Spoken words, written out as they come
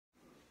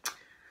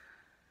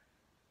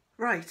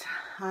Right,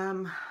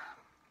 I'm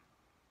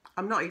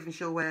not even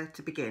sure where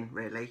to begin,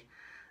 really.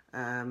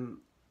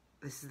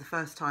 This is the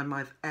first time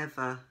I've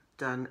ever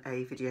done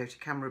a video to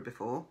camera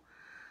before,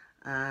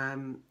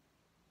 so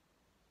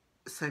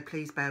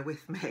please bear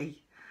with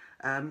me.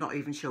 I'm not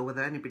even sure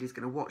whether anybody's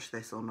going to watch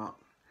this or not.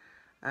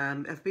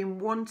 I've been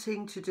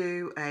wanting to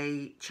do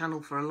a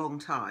channel for a long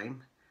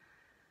time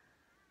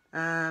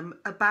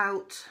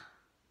about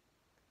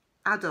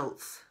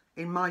adults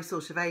in my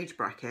sort of age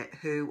bracket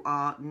who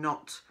are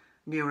not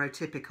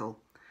neurotypical.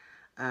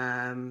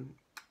 And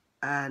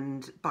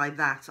by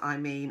that I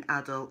mean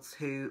adults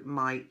who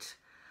might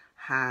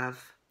have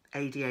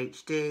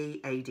ADHD,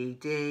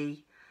 ADD,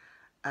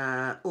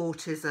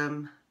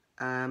 autism,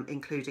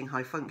 including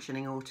high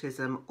functioning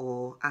autism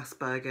or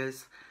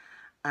Asperger's,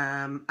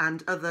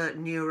 and other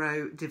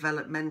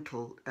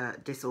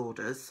neurodevelopmental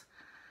disorders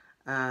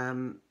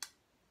that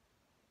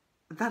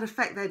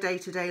affect their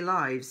day-to-day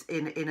lives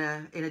in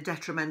a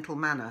detrimental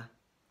manner.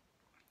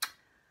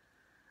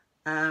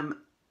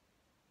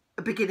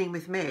 Beginning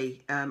with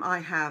me, I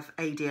have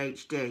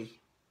ADHD,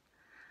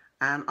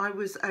 and I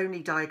was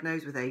only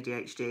diagnosed with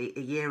ADHD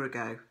a year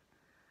ago,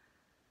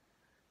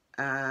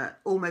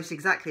 almost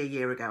exactly a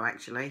year ago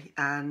actually,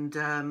 and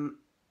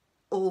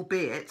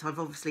albeit I've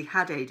obviously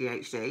had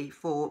ADHD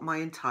for my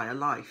entire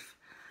life,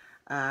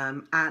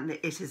 and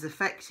it has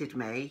affected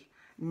me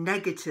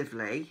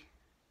negatively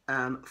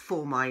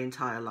for my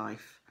entire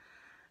life.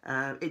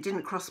 It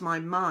didn't cross my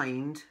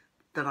mind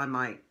that I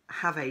might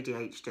have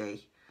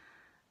ADHD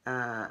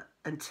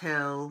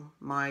until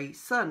my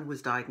son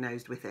was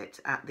diagnosed with it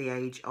at the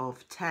age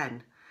of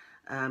 10,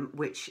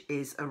 which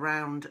is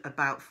around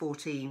about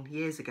 14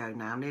 years ago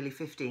now, nearly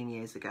 15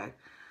 years ago,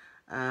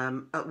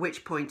 at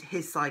which point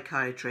his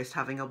psychiatrist,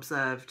 having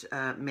observed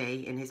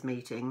me in his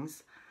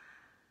meetings,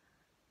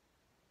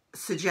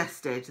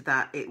 suggested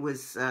that it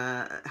was,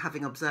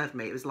 having observed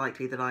me, it was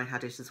likely that I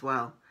had it as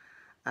well,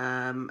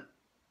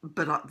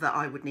 but that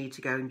I would need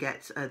to go and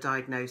get a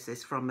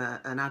diagnosis from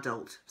an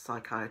adult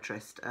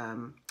psychiatrist.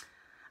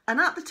 And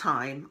at the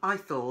time I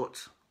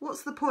thought,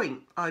 what's the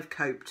point? I've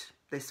coped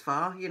this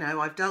far, you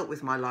know, I've dealt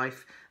with my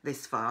life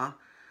this far,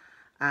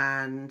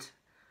 and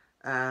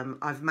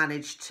I've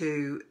managed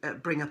to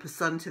bring up a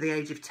son to the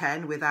age of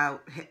 10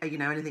 without, you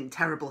know, anything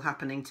terrible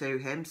happening to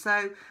him.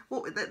 So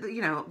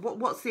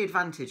what's the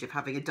advantage of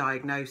having a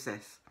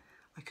diagnosis?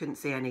 I couldn't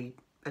see any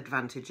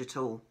advantage at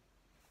all.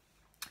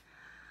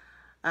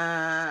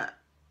 But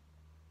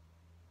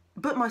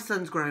my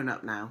son's grown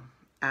up now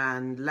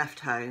and left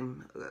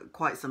home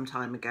quite some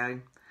time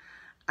ago,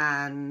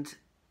 and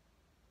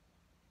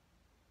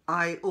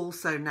I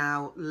also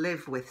now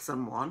live with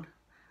someone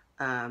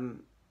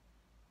in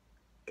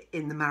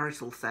the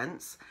marital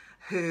sense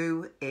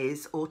who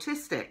is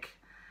autistic,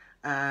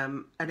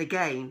 and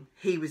again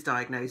he was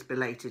diagnosed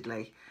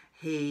belatedly.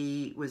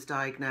 He was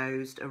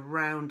diagnosed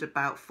around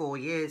about 4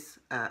 years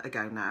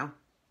ago now,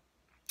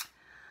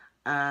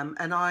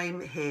 and I'm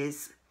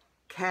his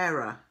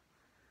carer.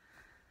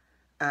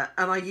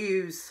 And I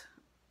use,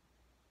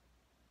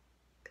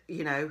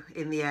 you know,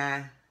 in the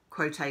air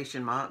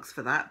quotation marks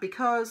for that,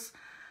 because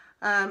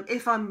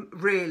if I'm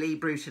really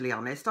brutally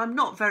honest, I'm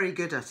not very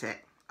good at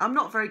it. I'm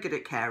not very good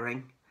at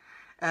caring.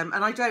 And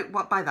I don't,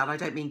 by that I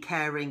don't mean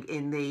caring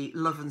in the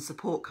love and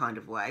support kind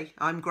of way.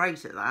 I'm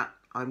great at that.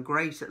 I'm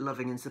great at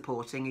loving and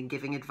supporting and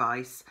giving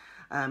advice.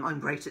 I'm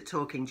great at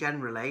talking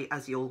generally,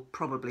 as you'll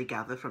probably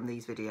gather from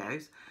these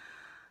videos.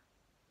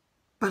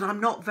 But I'm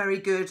not very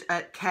good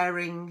at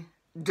caring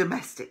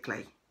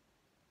domestically,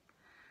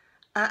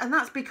 and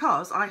that's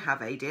because I have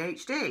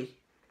ADHD.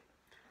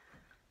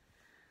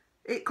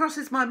 It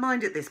crosses my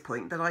mind at this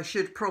point that I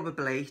should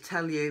probably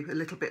tell you a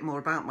little bit more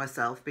about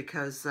myself,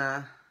 because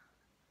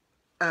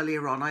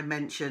earlier on I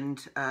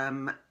mentioned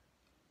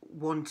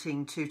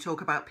wanting to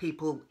talk about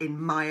people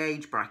in my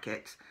age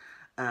bracket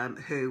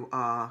who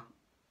are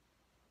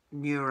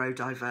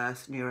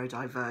neurodiverse,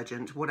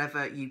 neurodivergent,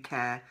 whatever you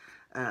care,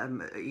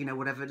 you know,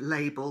 whatever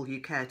label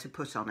you care to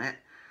put on it.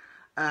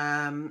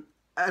 And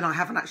I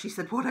haven't actually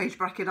said what age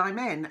bracket I'm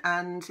in,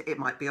 and it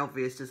might be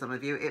obvious to some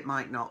of you, it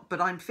might not, but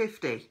I'm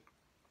 50.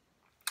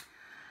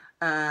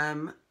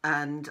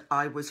 And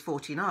I was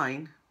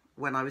 49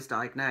 when I was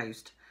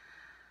diagnosed.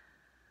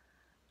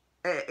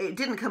 It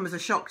didn't come as a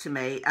shock to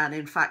me, and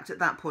in fact at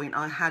that point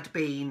I had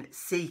been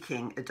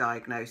seeking a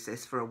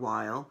diagnosis for a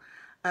while,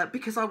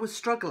 because I was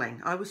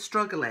struggling. I was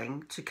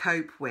struggling to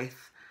cope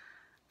with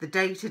the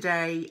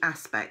day-to-day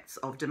aspects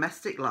of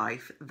domestic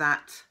life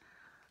that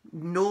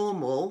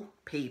normal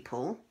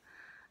people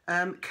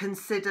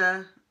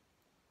consider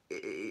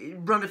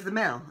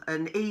run-of-the-mill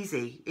and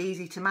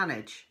easy to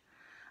manage.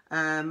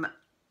 I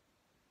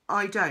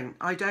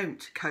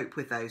don't cope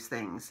with those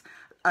things.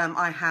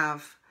 I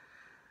have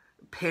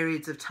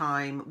periods of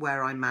time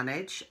where I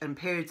manage and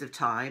periods of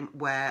time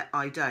where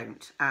I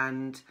don't,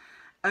 and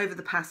over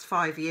the past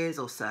 5 years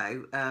or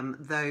so,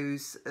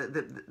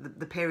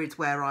 the periods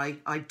where I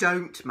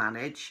don't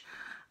manage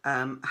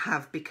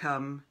have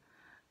become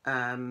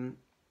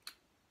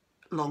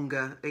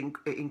longer,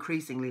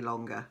 increasingly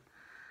longer.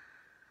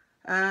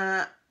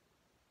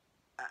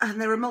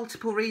 And there are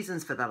multiple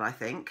reasons for that, I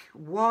think.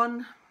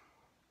 One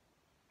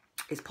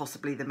is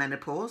possibly the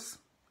menopause,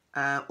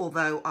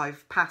 although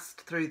I've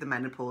passed through the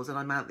menopause and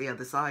I'm out the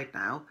other side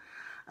now.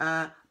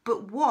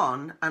 But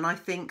one, and I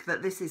think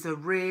that this is a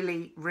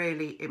really,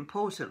 really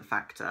important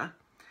factor,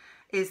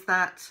 is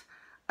that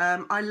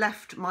I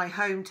left my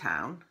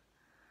hometown,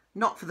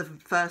 not for the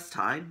first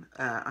time,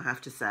 I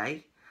have to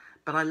say,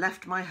 but I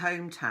left my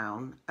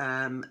hometown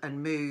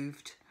and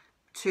moved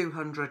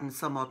 200 and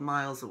some odd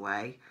miles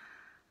away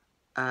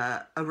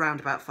around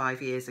about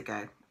 5 years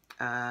ago.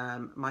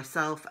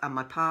 Myself and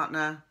my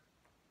partner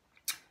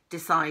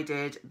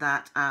decided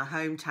that our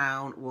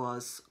hometown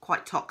was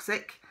quite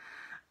toxic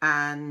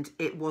and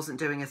it wasn't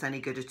doing us any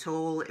good at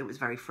all. It was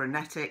very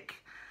frenetic.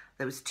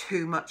 There was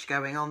too much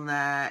going on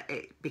there.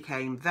 It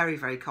became very,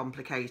 very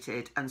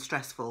complicated and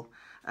stressful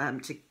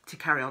to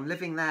carry on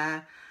living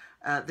there.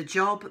 The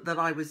job that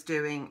I was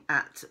doing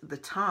at the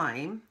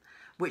time,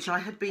 which I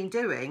had been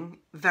doing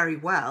very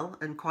well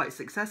and quite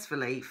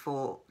successfully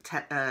for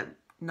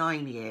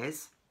 9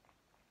 years,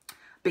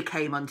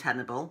 became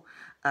untenable.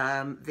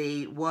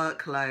 The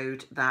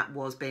workload that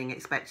was being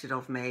expected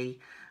of me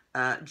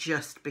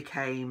just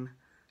became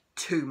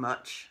too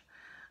much,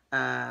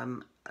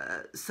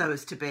 so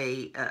as to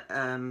be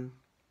a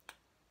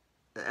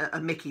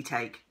Mickey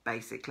take,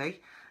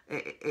 basically.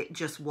 It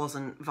just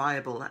wasn't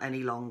viable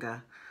any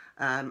longer.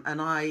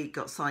 And I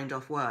got signed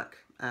off work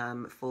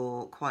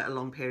for quite a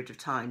long period of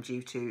time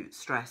due to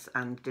stress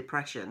and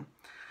depression.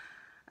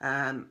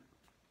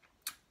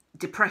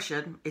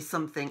 Depression is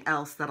something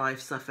else that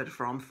I've suffered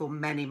from for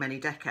many, many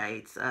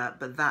decades,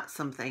 but that's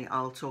something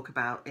I'll talk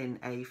about in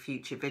a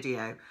future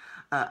video,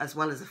 as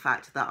well as the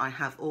fact that I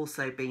have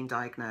also been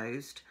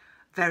diagnosed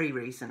very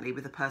recently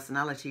with a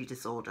personality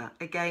disorder.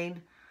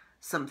 Again,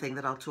 something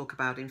that I'll talk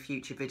about in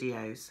future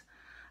videos.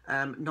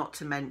 Not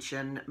to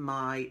mention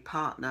my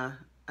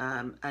partner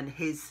and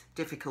his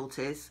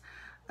difficulties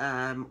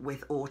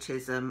with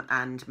autism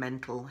and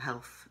mental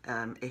health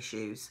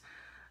issues.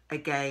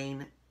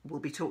 Again, will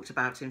be talked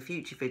about in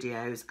future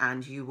videos,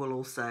 and you will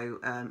also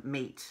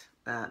meet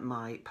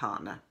my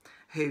partner,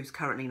 who's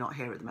currently not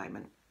here at the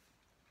moment.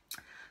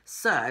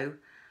 So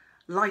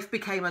life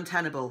became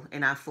untenable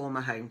in our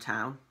former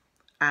hometown,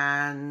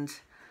 and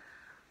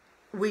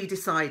we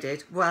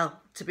decided, well,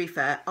 to be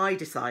fair, I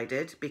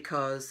decided,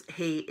 because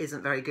he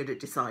isn't very good at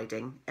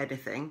deciding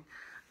anything,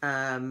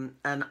 and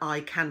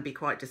I can be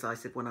quite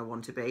decisive when I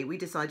want to be. We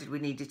decided we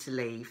needed to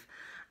leave.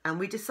 And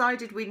we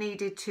decided we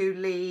needed to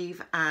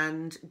leave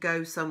and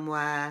go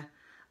somewhere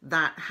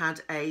that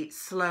had a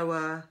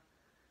slower,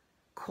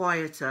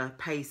 quieter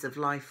pace of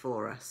life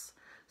for us.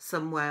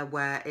 Somewhere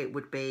where it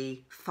would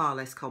be far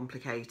less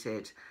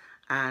complicated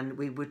and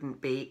we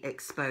wouldn't be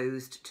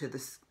exposed to the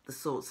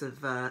sorts of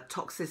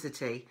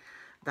toxicity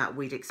that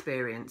we'd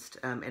experienced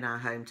in our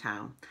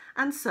hometown.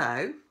 And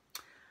so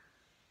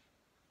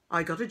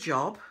I got a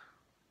job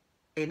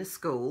in a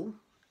school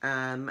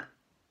in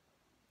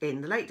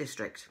the Lake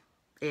District,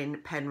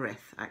 in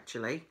Penrith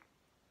actually,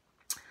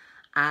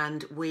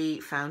 and we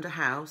found a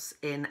house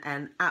in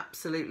an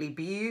absolutely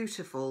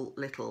beautiful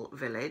little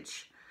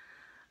village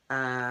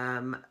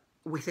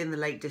within the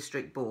Lake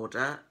District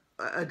border.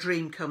 A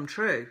dream come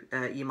true,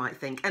 you might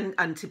think,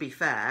 and to be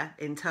fair,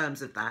 in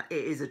terms of that,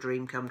 it is a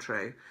dream come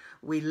true.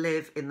 We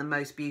live in the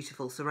most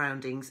beautiful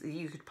surroundings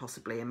you could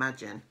possibly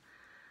imagine,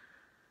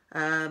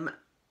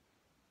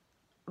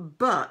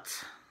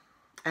 but,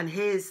 and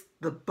here's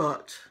the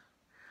but,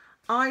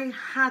 I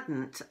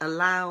hadn't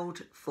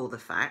allowed for the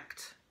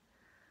fact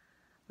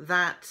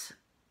that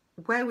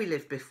where we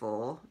lived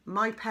before,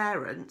 my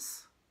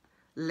parents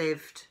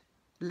lived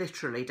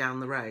literally down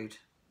the road,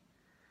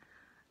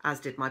 as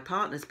did my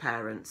partner's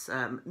parents,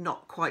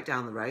 not quite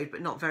down the road,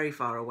 but not very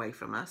far away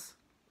from us.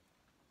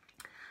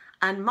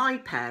 And my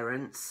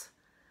parents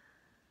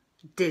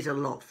did a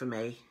lot for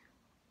me,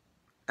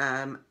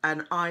 and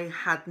I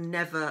had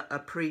never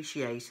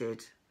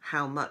appreciated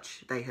how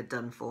much they had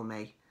done for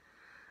me.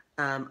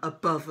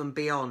 Above and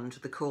beyond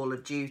the call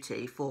of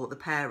duty for the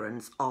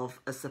parents of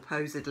a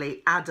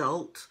supposedly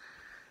adult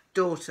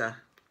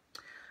daughter.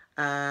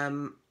 I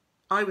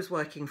was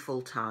working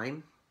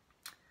full-time,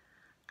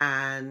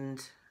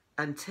 and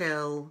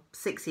until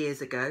 6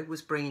 years ago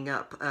was bringing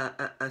up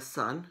a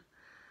son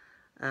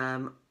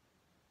on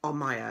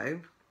my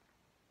own.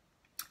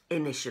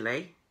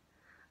 Initially,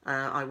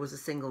 I was a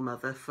single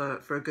mother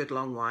for a good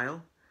long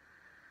while.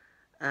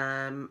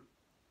 I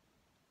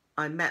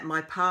met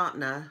my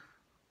partner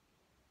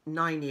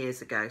 9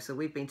 years ago, so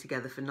we've been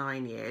together for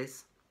 9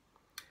 years,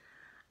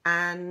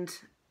 and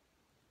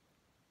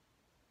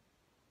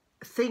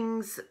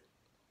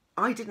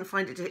I didn't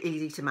find it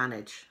easy to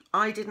manage.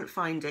 I didn't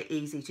find it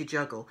easy to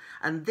juggle,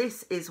 and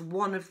this is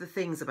one of the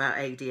things about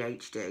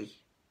ADHD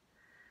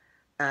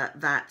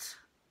that,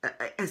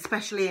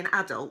 especially in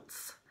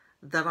adults,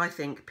 that I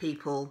think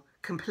people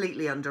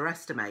completely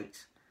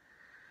underestimate,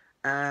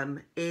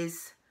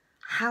 is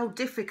how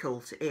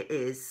difficult it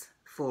is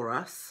for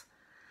us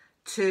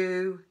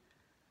to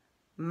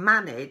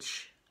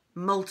manage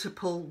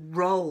multiple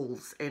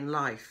roles in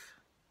life.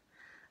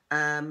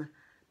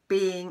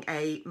 being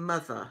a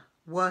mother,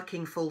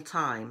 working full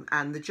time,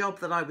 and the job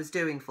that I was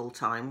doing full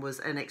time was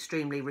an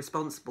extremely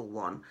responsible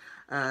one,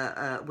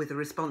 with a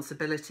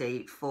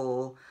responsibility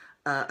for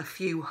a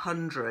few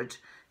hundred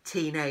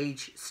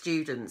teenage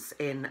students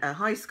in a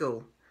high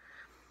school,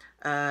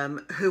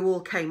 who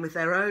all came with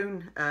their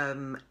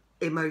own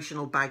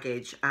emotional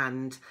baggage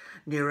and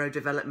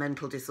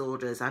neurodevelopmental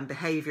disorders and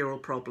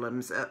behavioural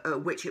problems,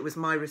 which it was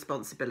my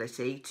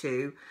responsibility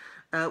to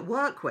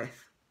work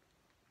with.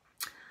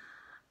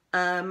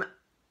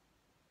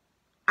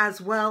 As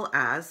well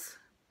as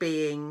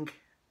being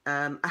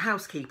a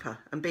housekeeper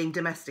and being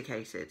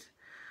domesticated.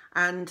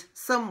 And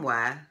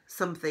somewhere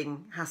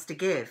something has to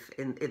give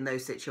in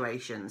those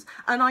situations.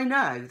 And I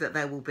know that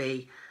there will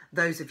be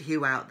those of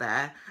you out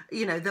there,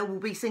 you know, there will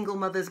be single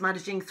mothers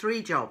managing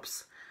 3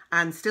 jobs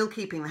and still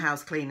keeping the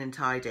house clean and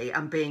tidy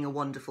and being a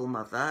wonderful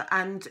mother.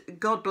 And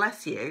God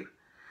bless you.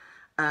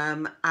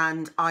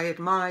 And I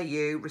admire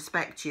you,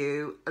 respect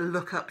you,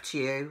 look up to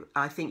you.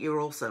 I think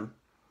you're awesome.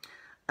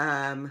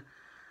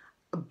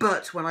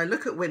 But when I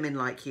look at women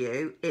like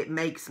you, it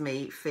makes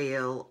me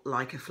feel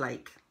like a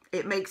flake.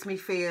 It makes me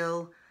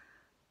feel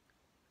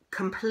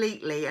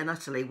completely and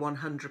utterly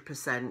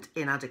 100%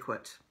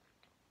 inadequate.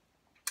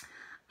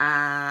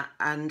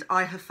 And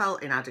I have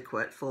felt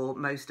inadequate for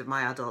most of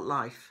my adult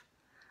life.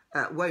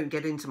 Won't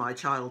get into my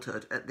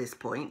childhood at this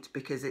point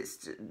because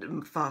it's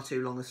far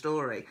too long a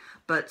story.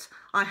 But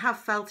I have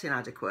felt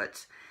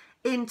inadequate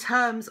in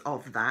terms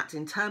of that,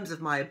 in terms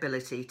of my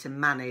ability to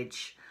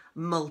manage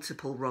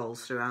multiple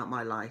roles throughout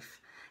my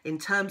life, in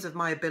terms of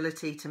my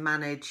ability to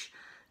manage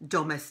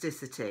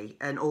domesticity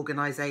and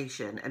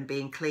organisation and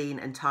being clean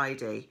and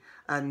tidy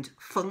and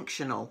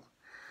functional.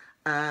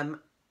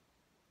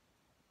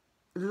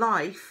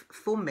 Life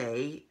for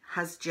me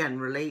has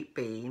generally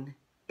been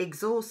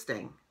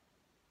exhausting.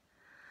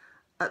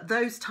 At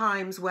those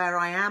times where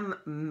I am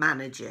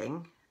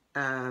managing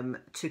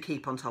to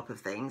keep on top of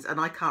things, and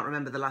I can't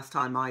remember the last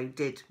time I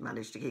did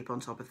manage to keep on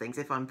top of things,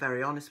 if I'm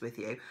very honest with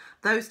you,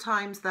 those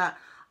times that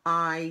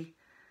I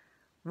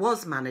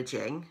was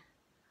managing,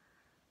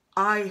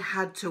 I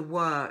had to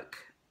work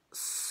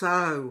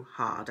so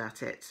hard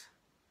at it,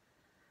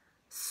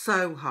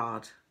 so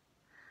hard,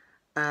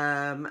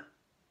 to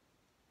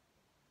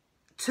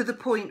the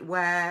point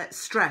where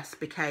stress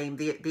became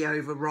the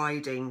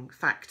overriding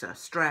factor.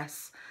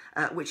 Stress,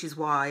 which is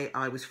why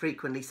I was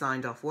frequently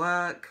signed off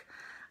work,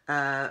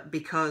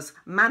 because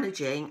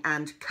managing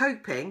and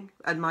coping,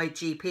 and my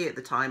GP at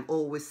the time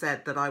always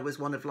said that I was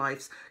one of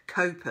life's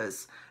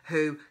copers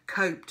who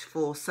coped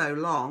for so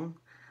long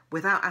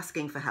without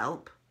asking for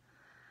help,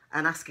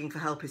 and asking for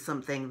help is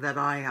something that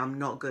I am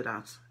not good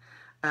at,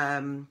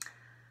 that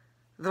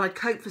I'd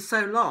cope for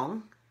so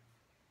long,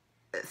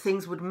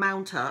 things would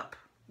mount up,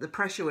 the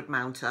pressure would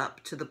mount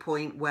up to the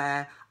point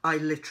where I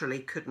literally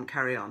couldn't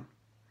carry on.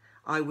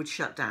 I would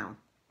shut down.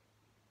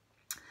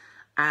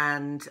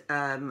 And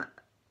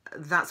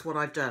that's what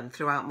I've done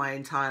throughout my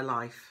entire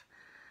life.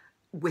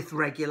 With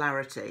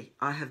regularity,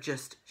 I have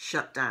just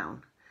shut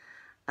down,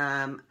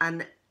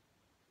 and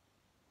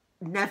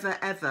never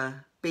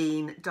ever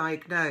been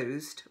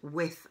diagnosed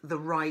with the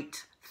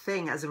right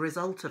thing as a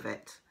result of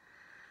it.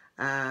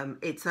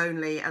 It's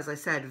only, as I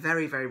said,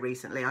 very, very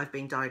recently I've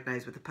been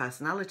diagnosed with a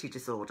personality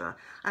disorder,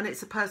 and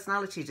it's a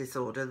personality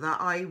disorder that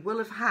I will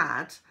have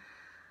had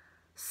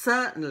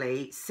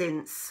certainly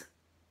since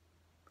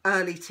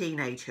early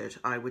teenagehood,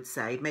 I would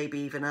say, maybe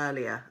even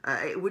earlier.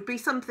 It would be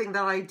something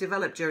that I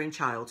developed during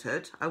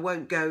childhood. I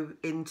won't go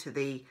into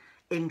the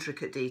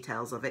intricate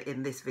details of it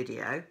in this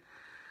video.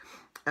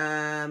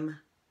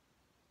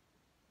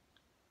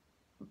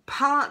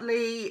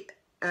 Partly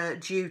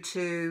due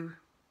to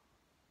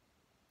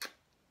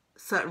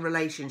certain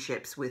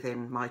relationships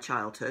within my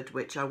childhood,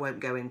 which I won't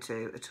go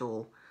into at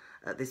all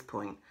at this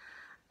point.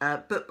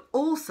 But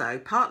also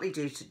partly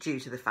due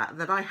to the fact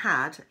that I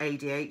had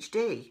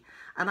ADHD.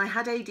 And I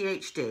had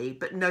ADHD,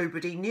 but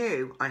nobody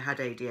knew I had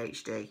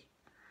ADHD.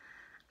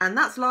 And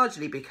that's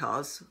largely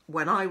because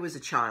when I was a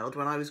child,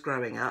 when I was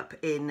growing up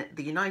in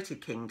the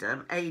United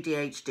Kingdom,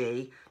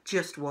 ADHD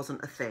just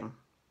wasn't a thing.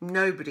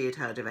 Nobody had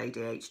heard of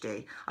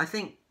ADHD. I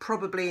think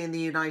probably in the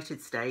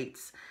United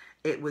States,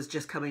 it was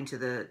just coming to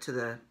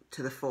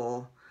the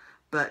fore.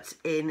 But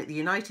in the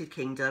United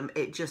Kingdom,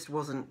 it just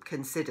wasn't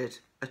considered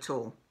at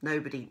all.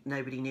 Nobody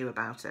knew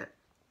about it.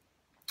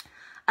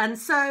 And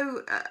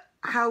so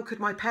how could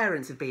my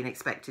parents have been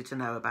expected to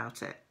know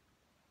about it?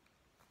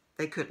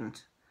 They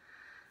couldn't.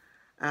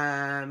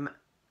 And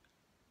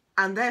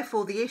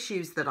therefore the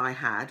issues that I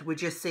had were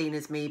just seen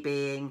as me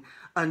being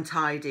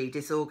untidy,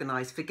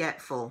 disorganised,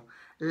 forgetful,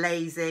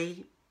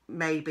 lazy,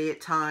 maybe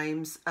at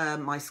times.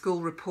 My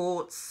school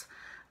reports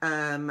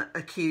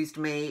accused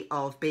me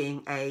of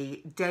being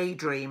a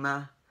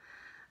daydreamer,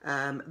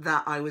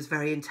 that I was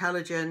very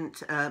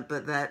intelligent,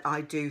 but that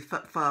I'd do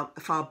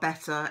far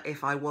better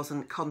if I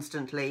wasn't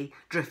constantly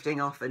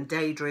drifting off and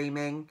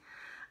daydreaming.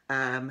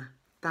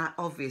 That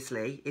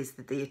obviously is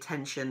the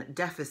attention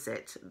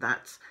deficit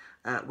that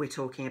we're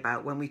talking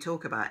about when we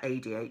talk about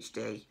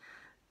ADHD.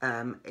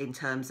 in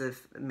terms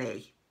of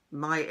me.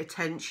 My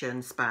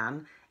attention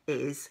span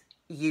is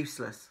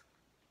useless.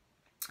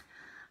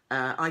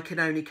 I can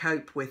only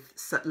cope with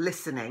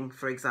listening,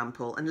 for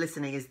example, and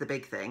listening is the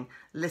big thing,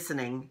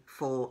 listening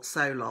for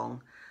so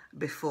long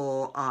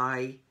before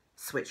I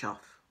switch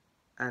off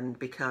and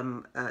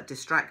become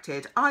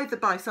distracted, either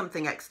by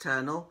something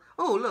external.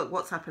 Oh, look,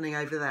 what's happening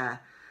over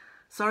there?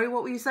 Sorry,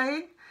 what were you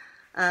saying?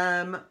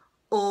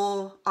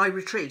 Or I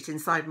retreat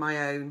inside my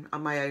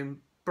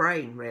own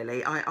brain,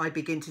 really. I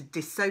begin to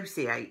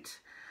dissociate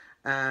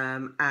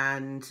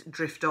and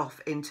drift off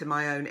into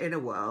my own inner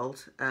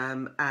world,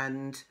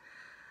 and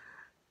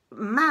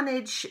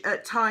manage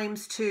at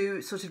times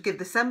to sort of give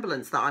the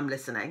semblance that I'm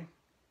listening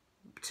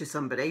to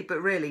somebody,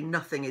 but really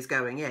nothing is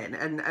going in.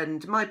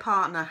 And my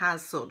partner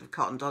has sort of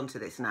cottoned onto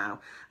this now,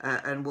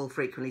 and will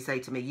frequently say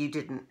to me, "You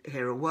didn't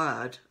hear a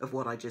word of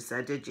what I just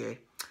said, did you?"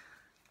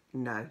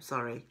 No,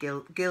 sorry,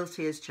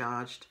 guilty as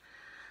charged.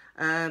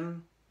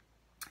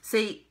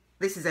 See,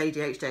 this is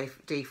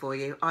ADHD for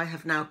you. I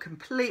have now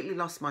completely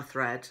lost my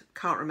thread,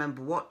 can't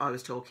remember what I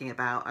was talking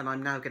about, and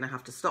I'm now going to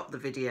have to stop the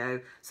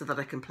video so that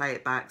I can play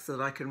it back so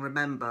that I can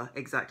remember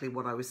exactly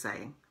what I was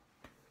saying.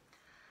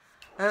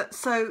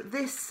 So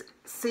this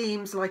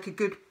seems like a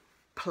good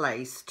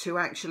place to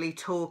actually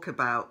talk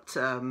about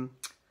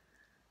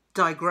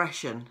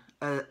digression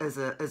as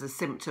a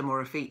symptom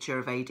or a feature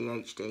of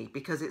ADHD,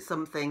 because it's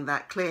something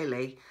that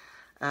clearly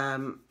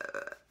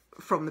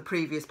from the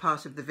previous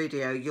part of the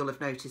video you'll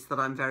have noticed that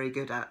I'm very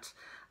good at,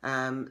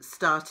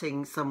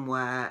 starting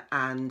somewhere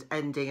and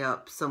ending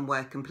up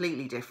somewhere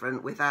completely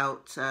different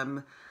without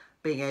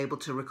being able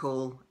to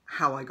recall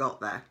how I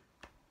got there.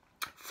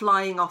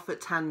 Flying off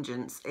at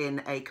tangents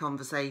in a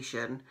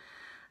conversation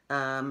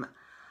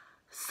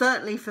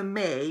certainly for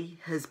me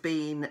has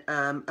been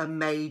a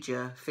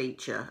major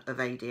feature of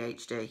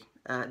ADHD,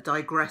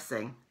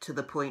 digressing to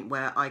the point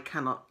where I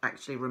cannot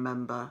actually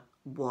remember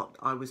what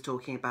I was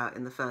talking about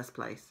in the first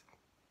place.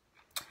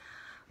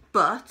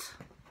 But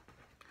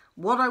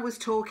what I was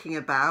talking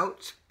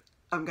about,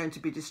 I'm going to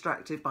be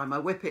distracted by my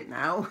whippet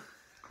now.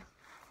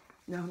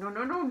 No,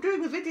 I'm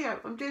doing a video.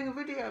 I'm doing a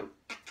video.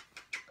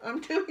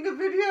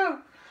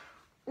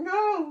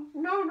 No.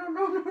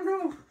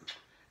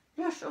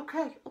 Yes,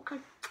 okay.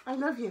 I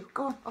love you.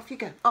 Go on, off you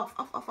go. Off.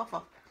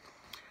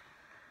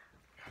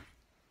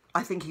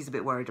 I think he's a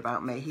bit worried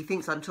about me. He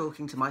thinks I'm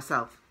talking to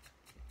myself.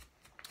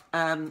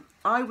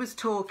 I was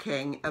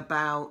talking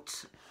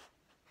about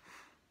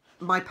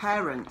my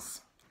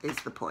parents, is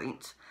the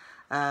point,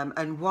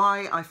 and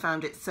why I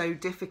found it so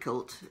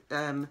difficult,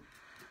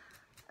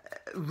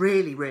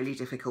 really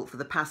difficult for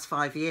the past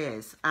 5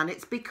 years. And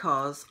it's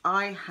because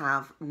I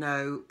have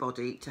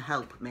nobody to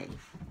help me.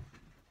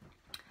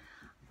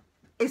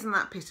 Isn't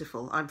that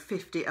pitiful? I'm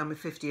 50, I'm a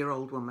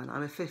 50-year-old woman,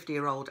 I'm a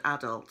 50-year-old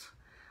adult,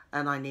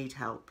 and I need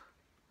help.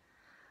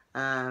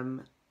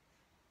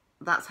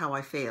 That's how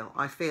I feel.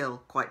 I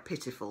feel quite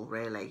pitiful,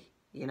 really,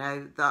 you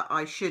know, that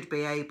I should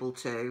be able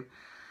to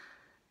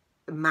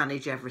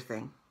manage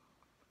everything.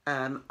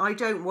 I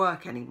don't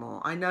work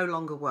anymore. I no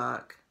longer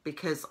work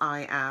because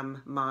I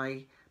am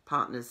my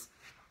partner's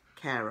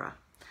carer.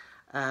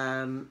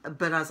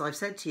 But as I've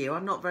said to you,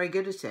 I'm not very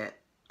good at it.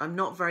 I'm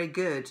not very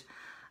good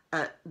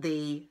at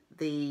the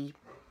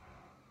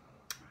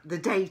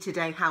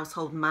day-to-day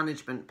household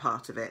management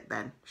part of it,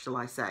 then, shall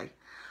I say.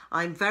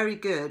 I'm very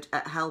good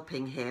at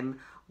helping him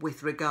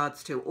with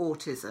regards to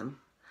autism.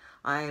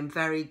 I am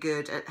very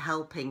good at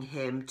helping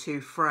him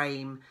to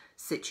frame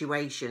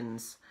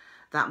situations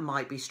that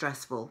might be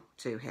stressful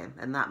to him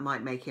and that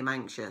might make him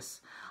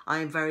anxious. I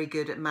am very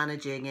good at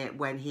managing it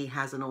when he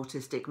has an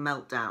autistic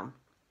meltdown.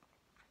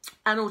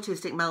 And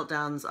autistic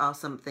meltdowns are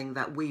something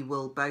that we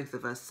will, both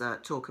of us,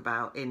 talk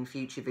about in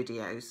future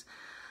videos.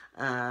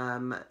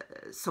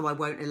 So I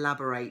won't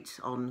elaborate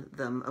on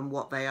them and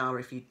what they are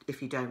if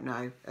you don't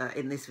know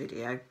in this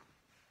video.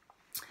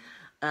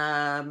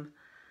 And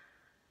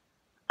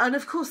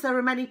of course there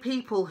are many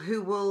people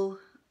who will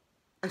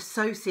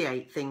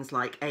associate things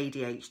like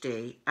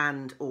ADHD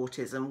and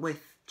autism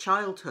with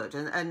childhood,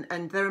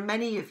 and there are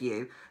many of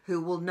you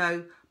who will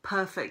know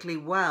perfectly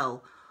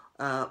well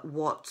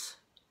what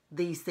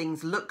these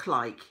things look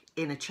like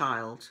in a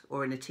child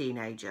or in a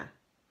teenager.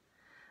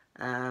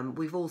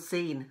 We've all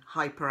seen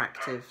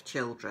hyperactive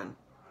children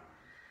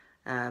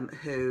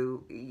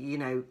who, you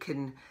know,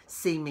 can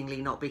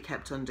seemingly not be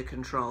kept under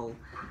control.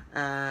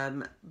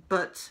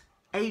 But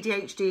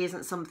ADHD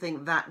isn't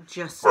something that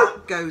just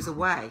goes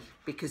away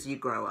because you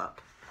grow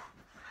up.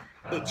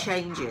 It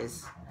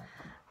changes.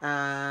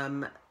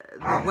 The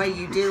way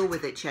you deal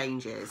with it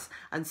changes.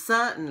 And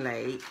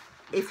certainly,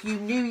 if you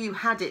knew you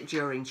had it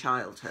during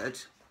childhood,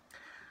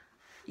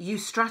 you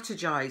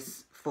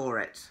strategize for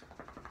it.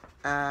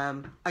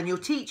 And your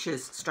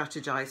teachers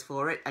strategize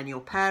for it, and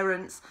your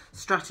parents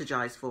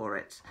strategize for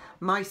it.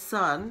 My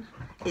son,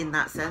 in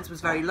that sense,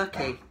 was very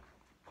lucky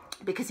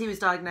because he was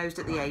diagnosed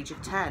at the age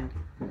of 10.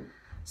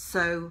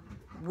 So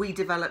we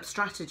developed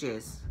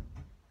strategies.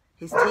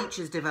 His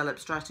teachers developed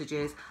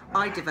strategies,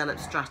 I developed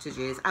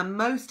strategies, and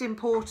most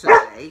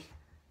importantly,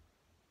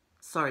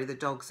 Sorry, the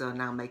dogs are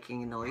now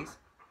making a noise.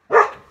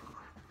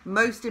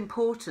 Most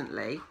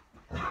importantly,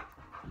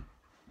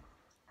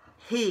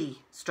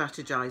 he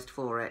strategized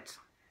for it.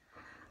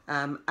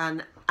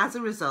 And as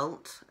a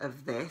result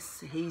of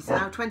this, he's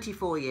now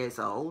 24 years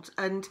old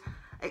and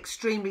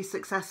extremely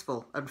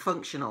successful and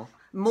functional,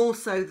 more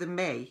so than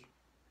me,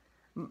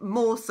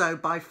 more so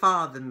by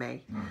far than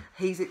me.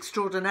 He's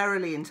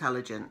extraordinarily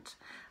intelligent.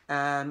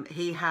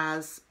 He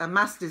has a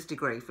master's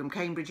degree from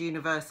Cambridge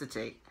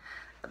University.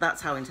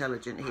 That's how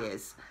intelligent he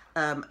is.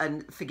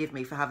 And forgive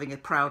me for having a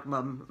proud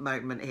mum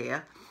moment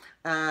here.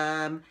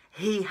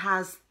 He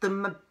has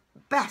the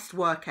best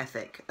work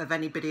ethic of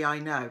anybody I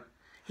know.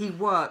 He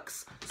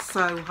works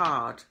so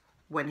hard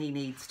when he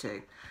needs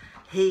to.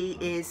 He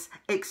is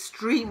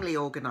extremely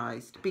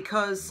organised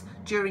because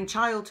during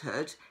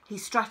childhood he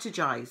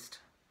strategised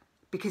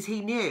because he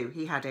knew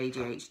he had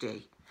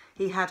ADHD.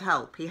 He had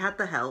help. He had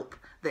the help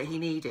that he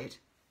needed.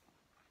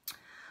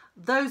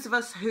 Those of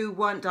us who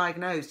weren't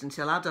diagnosed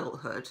until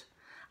adulthood,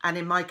 and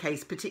in my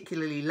case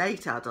particularly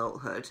late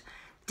adulthood,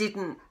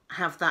 didn't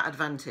have that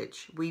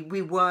advantage. We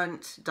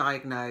weren't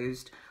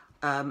diagnosed.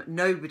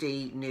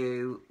 Nobody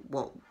knew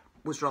what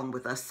was wrong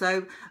with us.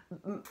 So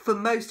for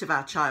most of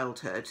our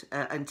childhood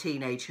and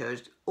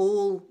teenagehood,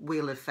 all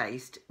we'll have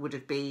faced would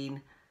have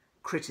been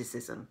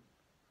criticism,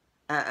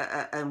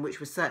 and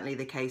which was certainly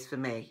the case for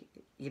me.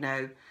 You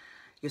know,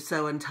 you're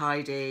so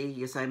untidy,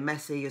 you're so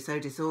messy, you're so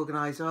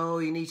disorganised, oh,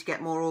 you need to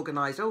get more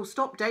organised, oh,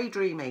 stop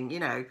daydreaming, you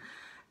know,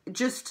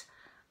 just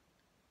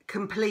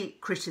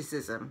complete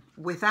criticism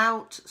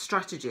without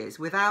strategies,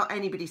 without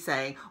anybody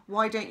saying,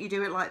 why don't you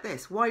do it like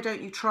this? Why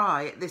don't you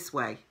try it this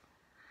way?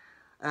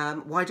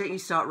 Why don't you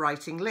start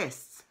writing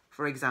lists,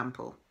 for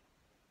example?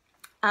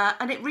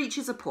 And it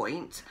reaches a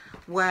point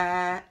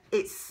where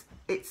it's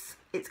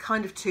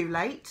kind of too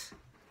late.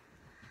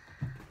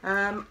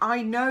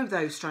 I know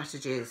those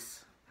strategies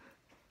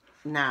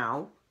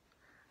now,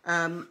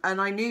 and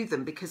I knew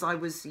them because I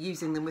was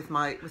using them with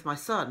my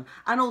son,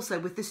 and also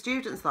with the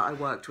students that I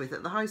worked with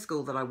at the high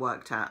school that I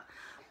worked at.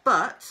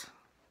 But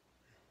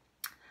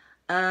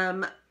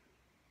hard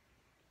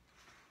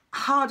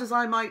as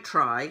I might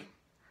try,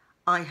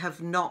 I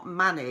have not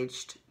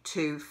managed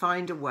to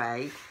find a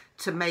way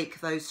to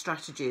make those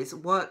strategies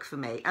work for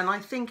me. And I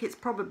think it's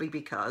probably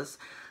because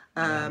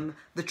the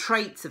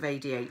traits of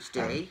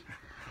ADHD,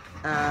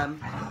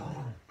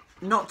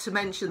 not to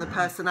mention the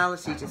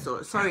personality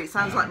disorder. Sorry, it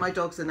sounds like my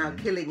dogs are now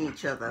killing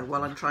each other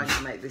while I'm trying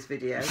to make this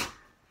video.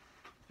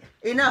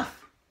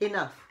 Enough,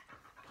 enough,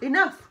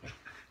 enough.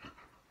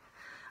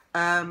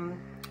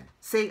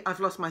 See, I've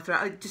lost my thread.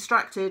 I'm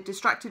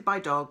distracted by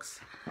dogs.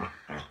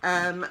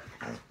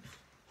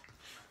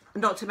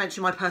 Not to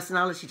mention my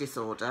personality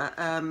disorder.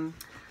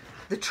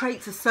 The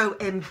traits are so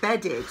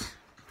embedded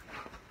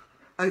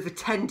over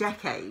 10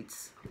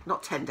 decades.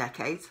 Not 10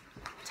 decades.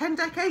 10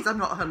 decades? I'm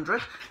not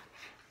 100.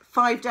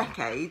 5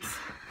 decades.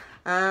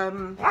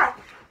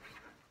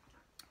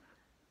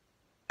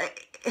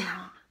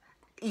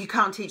 You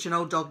can't teach an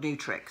old dog new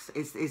tricks,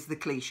 is the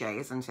cliche,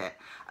 isn't it?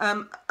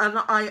 And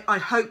I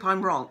hope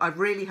I'm wrong. I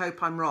really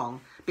hope I'm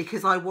wrong,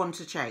 because I want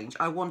to change.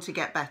 I want to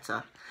get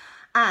better.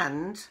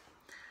 And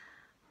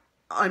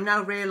I'm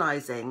now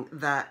realising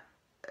that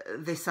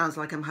this sounds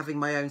like I'm having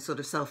my own sort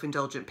of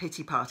self-indulgent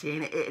pity party,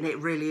 and it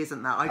really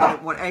isn't that. I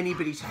don't want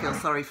anybody to feel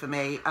sorry for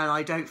me, and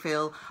I don't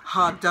feel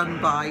hard done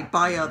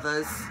by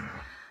others.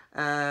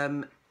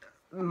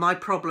 My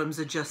problems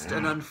are just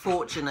an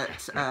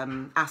unfortunate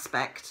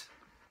aspect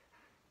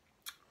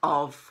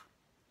of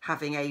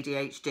having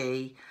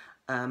ADHD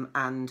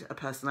and a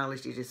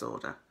personality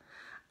disorder.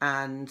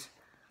 And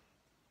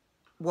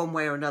one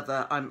way or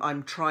another,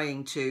 I'm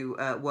trying to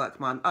work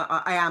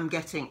I am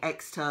getting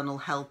external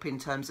help in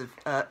terms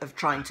of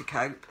trying to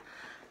cope.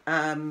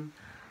 And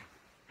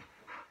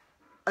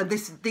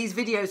these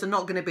videos are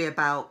not going to be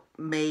about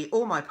me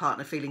or my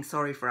partner feeling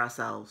sorry for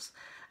ourselves.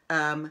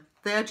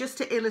 They are just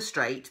to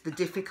illustrate the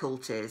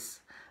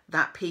difficulties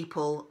that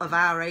people of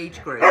our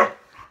age group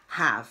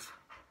have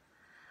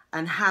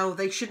and how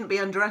they shouldn't be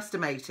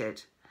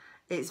underestimated.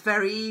 It's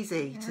very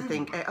easy to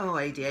think, oh,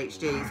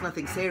 ADHD is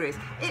nothing serious.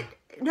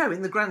 No,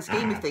 in the grand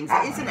scheme of things,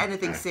 it isn't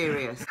anything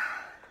serious.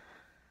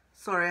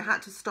 Sorry, I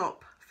had to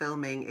stop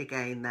filming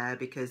again there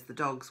because the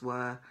dogs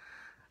were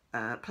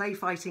play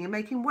fighting and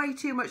making way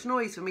too much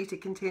noise for me to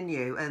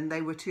continue, and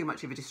they were too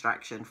much of a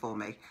distraction for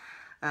me.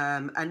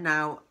 And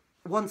now,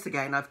 once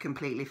again, I've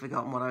completely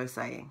forgotten what I was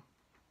saying.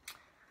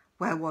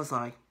 Where was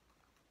I?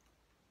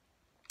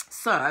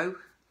 So,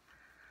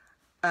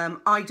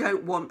 I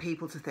don't want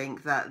people to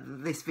think that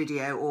this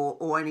video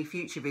or any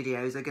future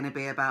videos are going to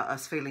be about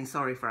us feeling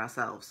sorry for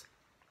ourselves,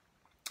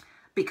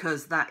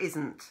 because that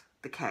isn't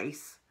the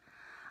case.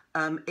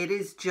 It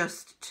is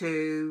just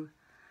to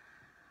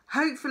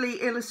hopefully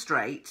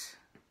illustrate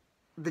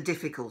the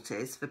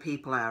difficulties for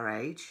people our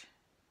age,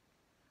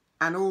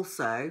 and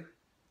also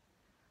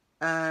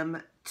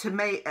to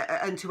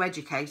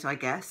educate, I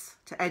guess,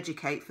 to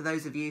educate for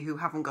those of you who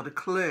haven't got a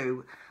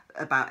clue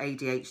about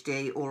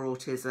ADHD or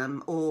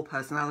autism or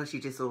personality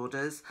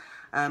disorders,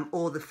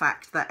 or the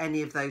fact that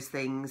any of those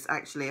things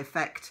actually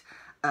affect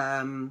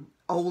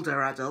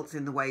older adults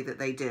in the way that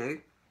they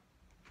do.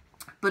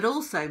 But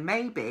also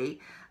maybe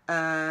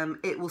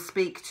it will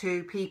speak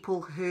to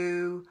people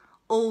who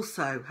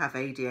also have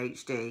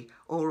ADHD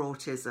or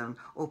autism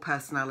or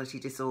personality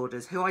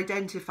disorders, who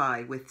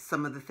identify with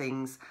some of the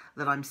things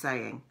that I'm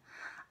saying.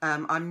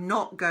 I'm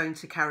not going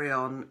to carry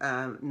on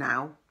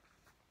now,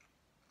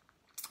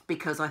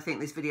 because I think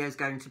this video is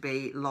going to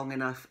be long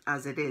enough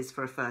as it is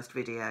for a first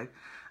video.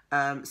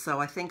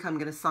 So I think I'm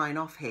going to sign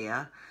off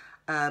here.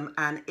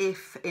 And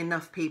if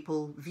enough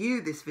people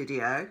view this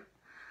video,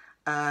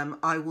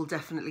 I will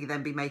definitely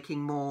then be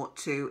making more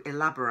to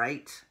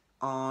elaborate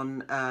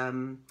on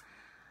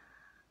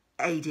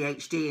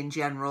ADHD in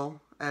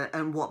general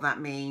and what that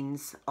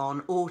means,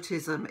 on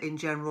autism in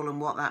general and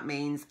what that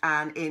means,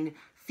 and in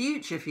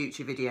future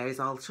videos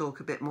I'll talk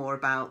a bit more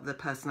about the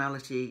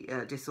personality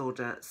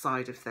disorder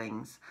side of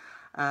things.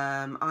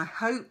 I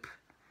hope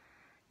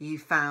you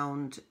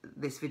found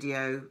this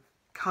video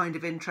kind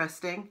of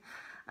interesting,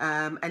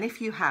 and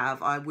if you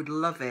have, I would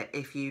love it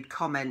if you'd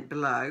comment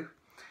below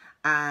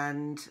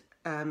and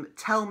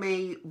tell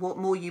me what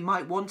more you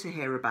might want to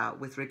hear about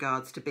with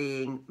regards to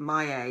being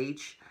my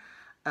age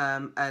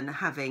and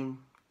having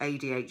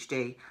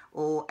ADHD,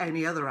 or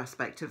any other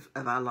aspect of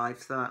our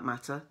lives for that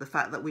matter. The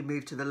fact that we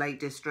moved to the Lake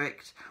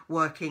District,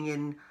 working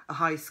in a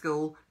high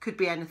school, could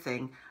be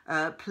anything.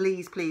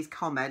 Please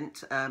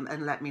comment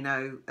and let me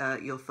know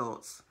your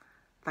thoughts.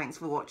 Thanks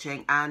for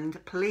watching,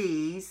 and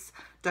please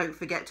don't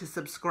forget to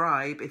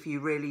subscribe if you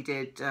really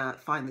did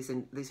find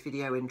this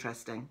video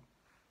interesting.